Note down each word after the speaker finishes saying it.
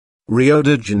Rio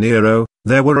de Janeiro,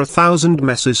 there were 1,000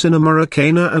 Messis in a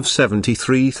Maracana of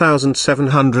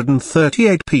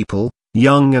 73,738 people,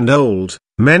 young and old,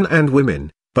 men and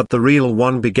women, but the real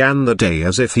one began the day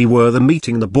as if he were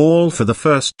meeting the ball for the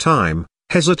first time,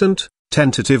 hesitant,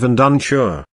 tentative and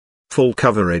unsure. Full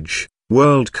coverage,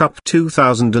 World Cup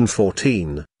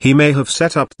 2014. He may have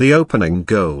set up the opening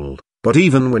goal, but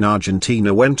even when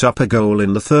Argentina went up a goal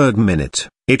in the 3rd minute,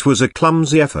 it was a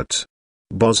clumsy effort.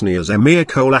 Bosnia's Emir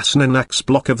Kolasinac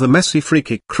block of the Messi free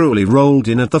kick cruelly rolled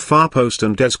in at the far post,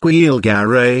 and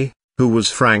Garay, who was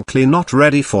frankly not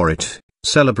ready for it,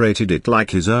 celebrated it like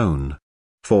his own.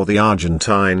 For the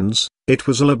Argentines, it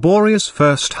was a laborious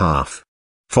first half.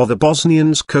 For the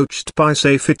Bosnians coached by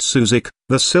Messis,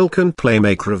 the silken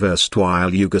playmaker of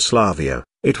erstwhile Yugoslavia,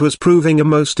 it was proving a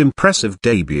most impressive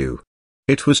debut.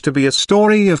 It was to be a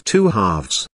story of two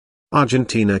halves.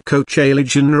 Argentina coach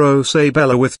Alejandro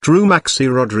Sabella withdrew Maxi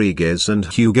Rodriguez and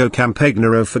Hugo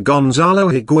Campagnaro for Gonzalo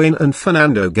Higuain and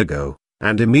Fernando Gago,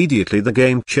 and immediately the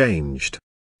game changed.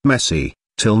 Messi,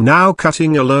 till now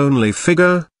cutting a lonely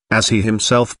figure, as he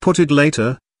himself put it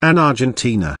later, and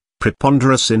Argentina,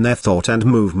 preponderous in their thought and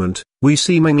movement, we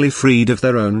seemingly freed of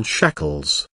their own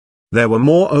shackles. They were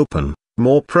more open,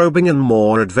 more probing and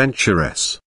more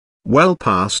adventurous. Well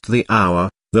past the hour,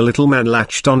 the little man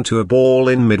latched onto a ball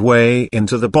in midway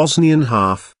into the Bosnian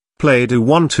half, played a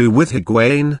 1-2 with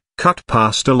Higuain, cut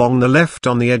past along the left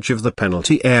on the edge of the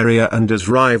penalty area, and as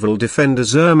rival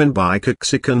defenders Ermin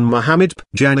Bajkic and Mohamed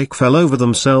Pjanic fell over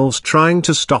themselves trying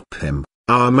to stop him,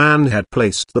 our man had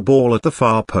placed the ball at the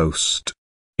far post.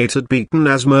 It had beaten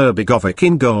Asmir Begovic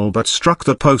in goal but struck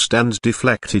the post and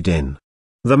deflected in.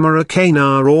 The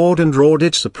Maracana roared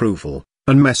its approval,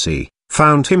 and Messi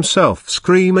found himself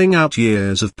screaming out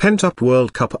years of pent-up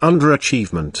World Cup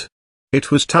underachievement.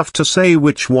 It was tough to say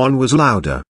which one was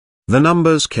louder. The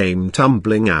numbers came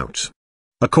tumbling out.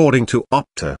 According to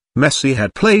Opta, Messi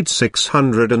had played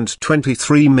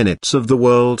 623 minutes of the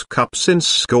World Cup since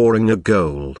scoring a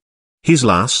goal. His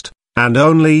last, and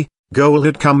only, goal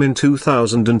had come in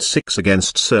 2006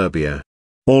 against Serbia.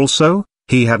 Also,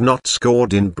 he had not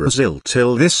scored in Brazil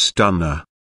till this stunner.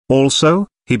 Also,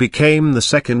 he became the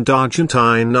second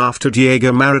Argentine after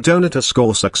Diego Maradona to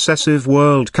score successive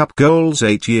World Cup goals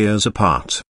 8 years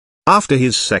apart. After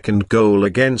his second goal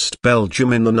against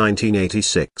Belgium in the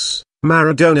 1986,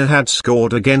 Maradona had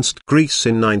scored against Greece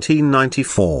in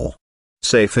 1994.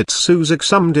 Messis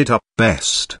summed it up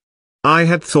best. "I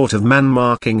had thought of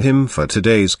man-marking him for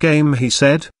today's game," he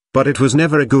said, "but it was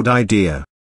never a good idea.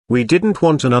 We didn't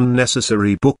want an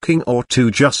unnecessary booking or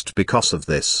two just because of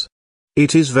this.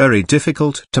 It is very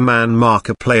difficult to man-mark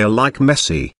a player like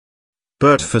Messi."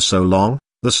 But for so long,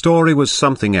 the story was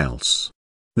something else.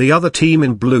 The other team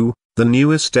in blue, the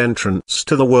newest entrants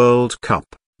to the World Cup,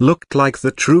 looked like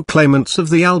the true claimants of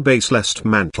the Albiceleste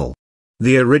mantle.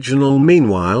 The original,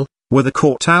 meanwhile, were the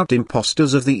caught-out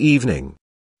imposters of the evening.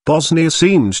 Bosnia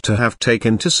seemed to have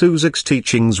taken to Susic's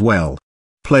teachings well.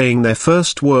 Playing their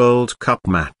first World Cup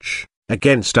match,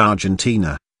 against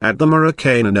Argentina, at the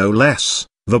Maracana no less,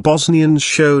 the Bosnians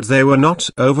showed they were not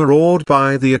overawed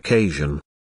by the occasion.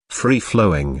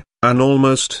 Free-flowing, an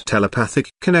almost telepathic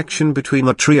connection between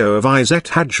the trio of Izet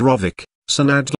Hadjirovic, Senad